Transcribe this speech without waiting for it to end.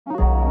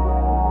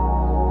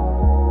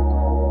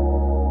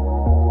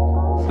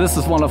This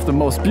is one of the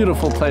most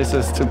beautiful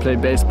places to play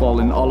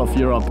baseball in all of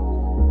Europe.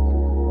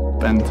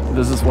 And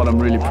this is what I'm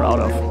really proud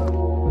of.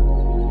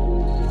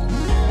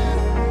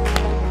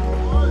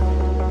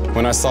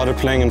 When I started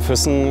playing in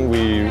Füssen,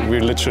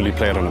 we literally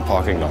played on a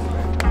parking lot.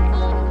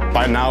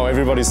 By now,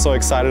 everybody's so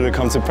excited to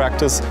come to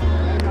practice.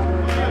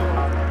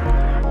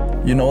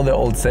 You know the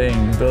old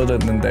saying, build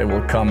it and they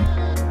will come.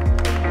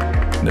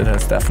 And it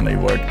has definitely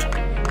worked.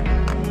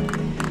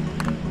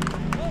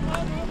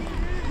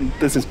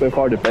 This is by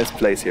far the best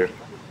place here.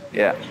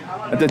 Yeah.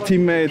 And the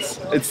teammates,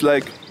 it's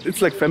like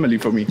family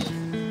for me.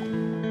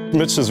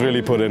 Mitch has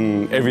really put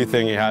in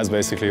everything he has,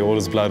 basically, all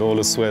his blood, all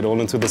his sweat, all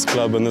into this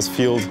club and this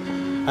field,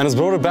 and has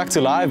brought it back to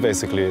life,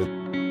 basically.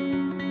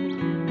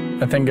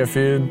 I think if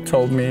you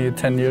told me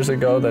 10 years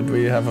ago that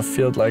we have a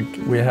field like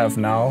we have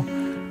now,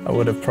 I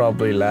would have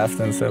probably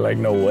laughed and said, like,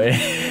 no way.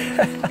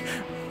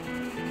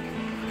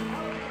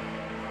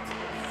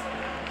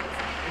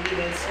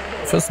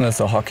 Füssen is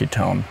a hockey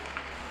town.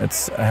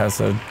 It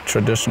has a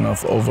tradition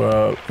of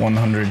over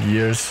 100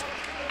 years.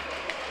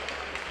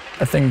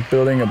 I think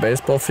building a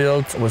baseball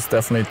field was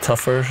definitely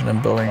tougher than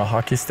building a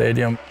hockey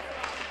stadium.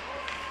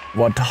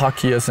 What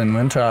hockey is in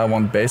winter, I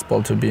want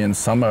baseball to be in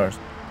summer.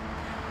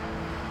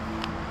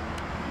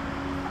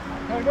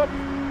 Very good.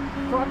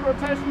 Front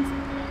rotations.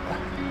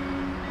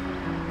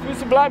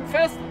 Füße bleiben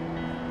fest.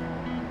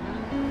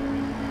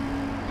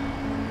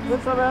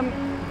 Sitzer werden.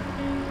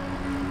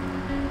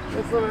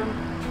 Sitzer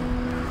werden.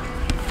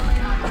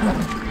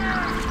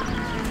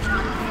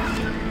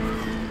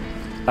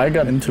 I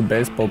got into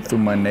baseball through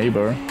my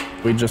neighbor.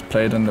 We just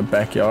played in the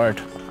backyard,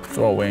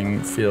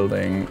 throwing,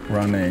 fielding,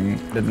 running.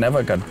 It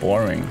never got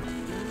boring.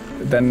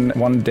 Then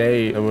one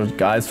day there were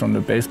guys from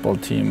the baseball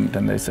team,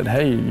 then they said,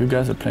 hey, you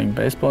guys are playing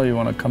baseball, you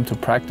want to come to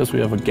practice? We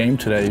have a game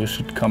today, you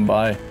should come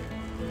by.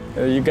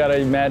 You gotta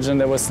imagine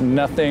there was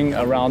nothing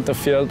around the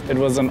field. It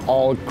was an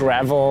all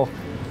gravel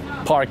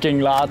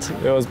parking lot.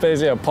 It was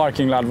basically a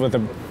parking lot with a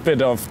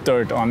bit of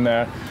dirt on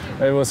there.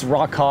 It was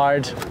rock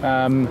hard.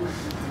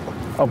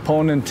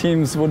 Opponent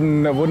teams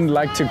wouldn't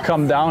like to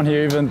come down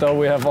here, even though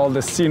we have all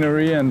the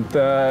scenery and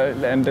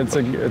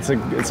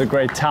it's a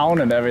great town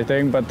and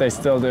everything. But they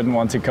still didn't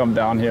want to come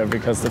down here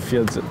because the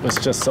field was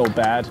just so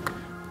bad.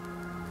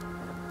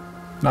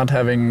 Not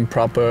having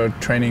proper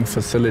training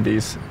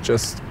facilities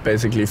just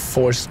basically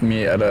forced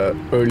me at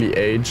an early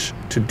age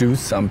to do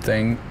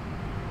something.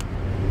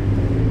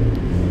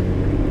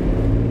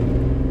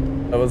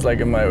 I was like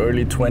in my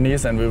early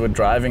 20s and we were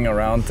driving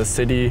around the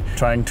city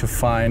trying to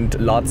find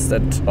lots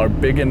that are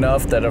big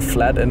enough, that are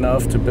flat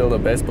enough to build a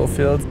baseball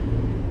field.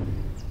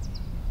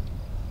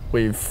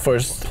 We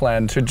first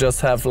planned to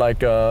just have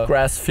like a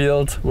grass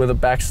field with a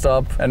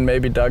backstop and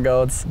maybe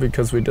dugouts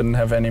because we didn't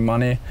have any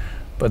money.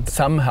 But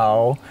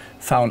somehow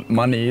found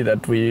money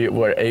that we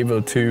were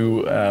able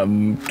to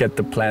get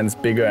the plans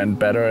bigger and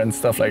better and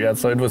stuff like that.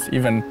 So it was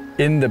even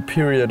in the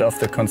period of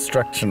the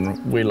construction,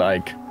 we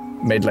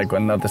made like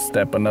another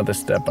step, another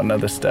step,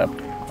 another step.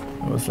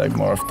 It was like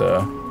more of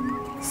the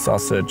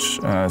sausage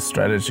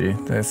strategy,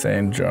 they say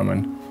in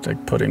German,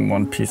 like putting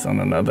one piece on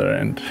another.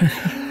 And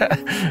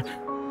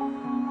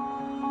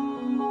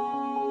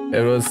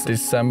it was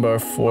December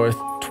 4th,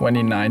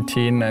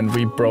 2019, and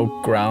we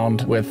broke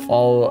ground with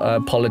all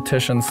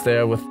politicians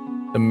there, with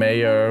the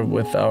mayor,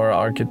 with our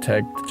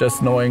architect,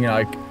 just knowing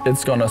like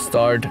it's gonna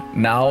start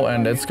now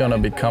and it's gonna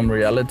become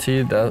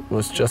reality. That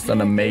was just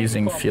an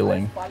amazing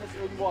feeling.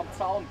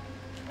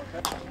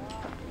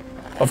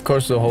 Of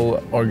course, the whole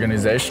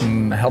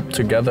organization helped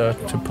together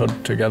to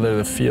put together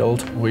the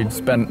field. We'd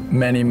spent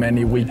many,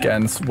 many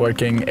weekends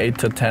working 8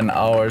 to 10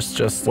 hours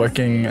just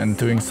working and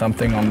doing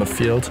something on the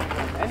field.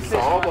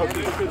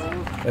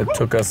 It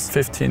took us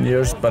 15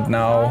 years, but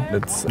now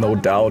it's no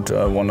doubt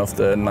one of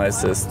the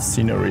nicest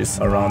sceneries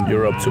around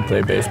Europe to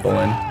play baseball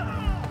in.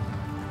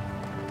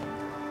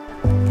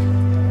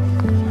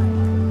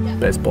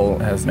 Baseball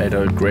has made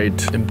a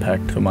great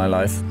impact to my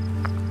life.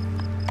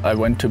 I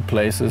went to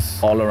places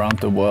all around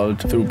the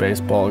world through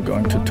baseball,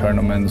 going to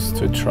tournaments,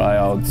 to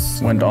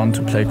tryouts. Went on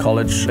to play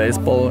college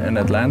baseball in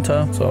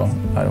Atlanta, so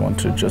I want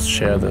to just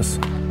share this.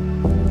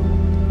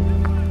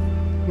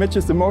 Mitch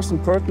is the most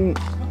important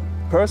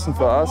person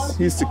for us.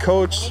 He's the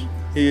coach,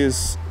 he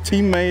is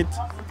teammate,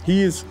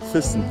 he is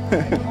Füssen.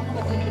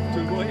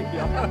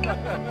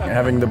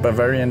 Having the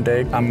Bavarian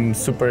Day, I'm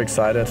super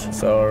excited.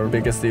 It's our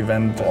biggest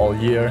event all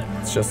year.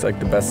 It's just like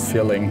the best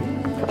feeling.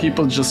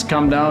 People just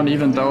come down,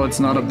 even though it's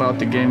not about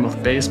the game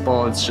of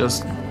baseball. It's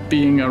just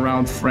being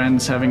around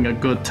friends, having a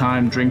good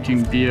time,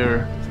 drinking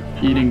beer,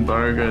 eating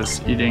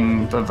burgers,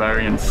 eating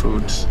Bavarian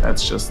food.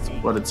 That's just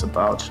what it's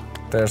about.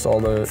 There's all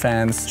the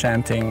fans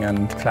chanting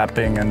and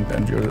clapping,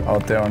 and you're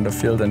out there on the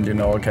field and you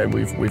know, okay,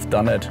 we've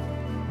done it.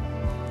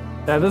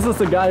 Yeah, this is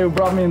the guy who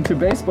brought me into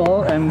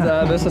baseball, and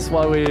this is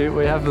why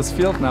we have this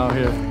field now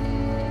here.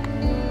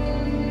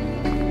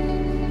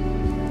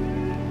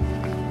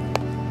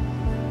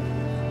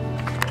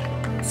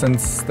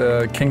 Since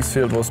the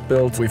Kingsfield was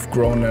built, we've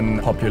grown in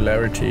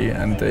popularity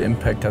and the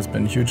impact has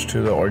been huge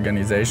to the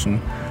organization.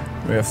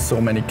 We have so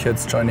many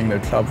kids joining the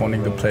club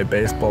wanting to play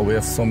baseball. We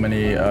have so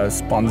many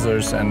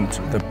sponsors and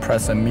the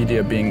press and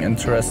media being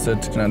interested,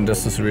 and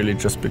this is really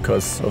just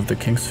because of the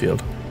King's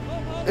Field.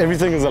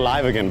 Everything is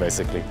alive again,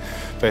 basically,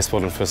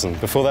 baseball in Füssen.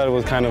 Before that, it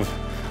was kind of,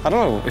 I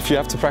don't know, if you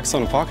have to practice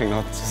on the parking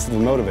lot, the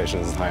motivation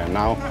isn't higher.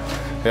 Now,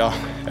 yeah,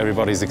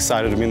 everybody's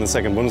excited to be in the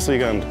second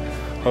Bundesliga and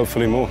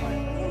hopefully more.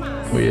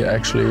 We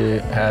actually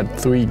had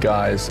 3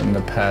 guys in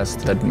the past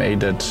that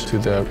made it to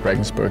the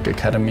Regensburg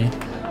Academy.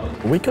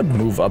 We could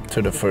move up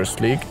to the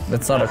first league.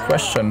 That's not a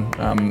question.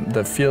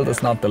 The field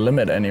is not the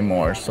limit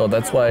anymore. So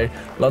that's why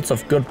lots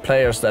of good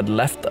players that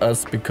left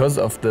us because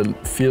of the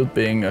field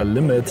being a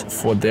limit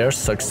for their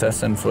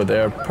success and for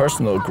their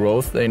personal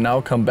growth, they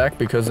now come back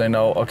because they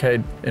know, okay,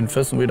 in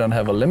Füssen we don't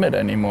have a limit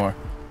anymore.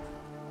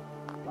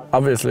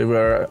 Obviously,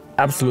 we're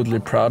absolutely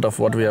proud of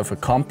what we have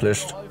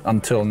accomplished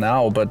until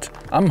now, but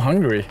I'm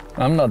hungry.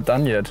 I'm not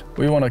done yet.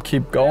 We want to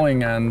keep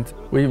going, and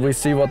we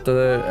see what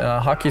the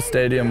hockey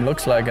stadium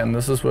looks like, and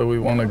this is where we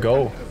want to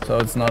go.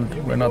 So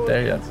we're not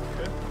there yet.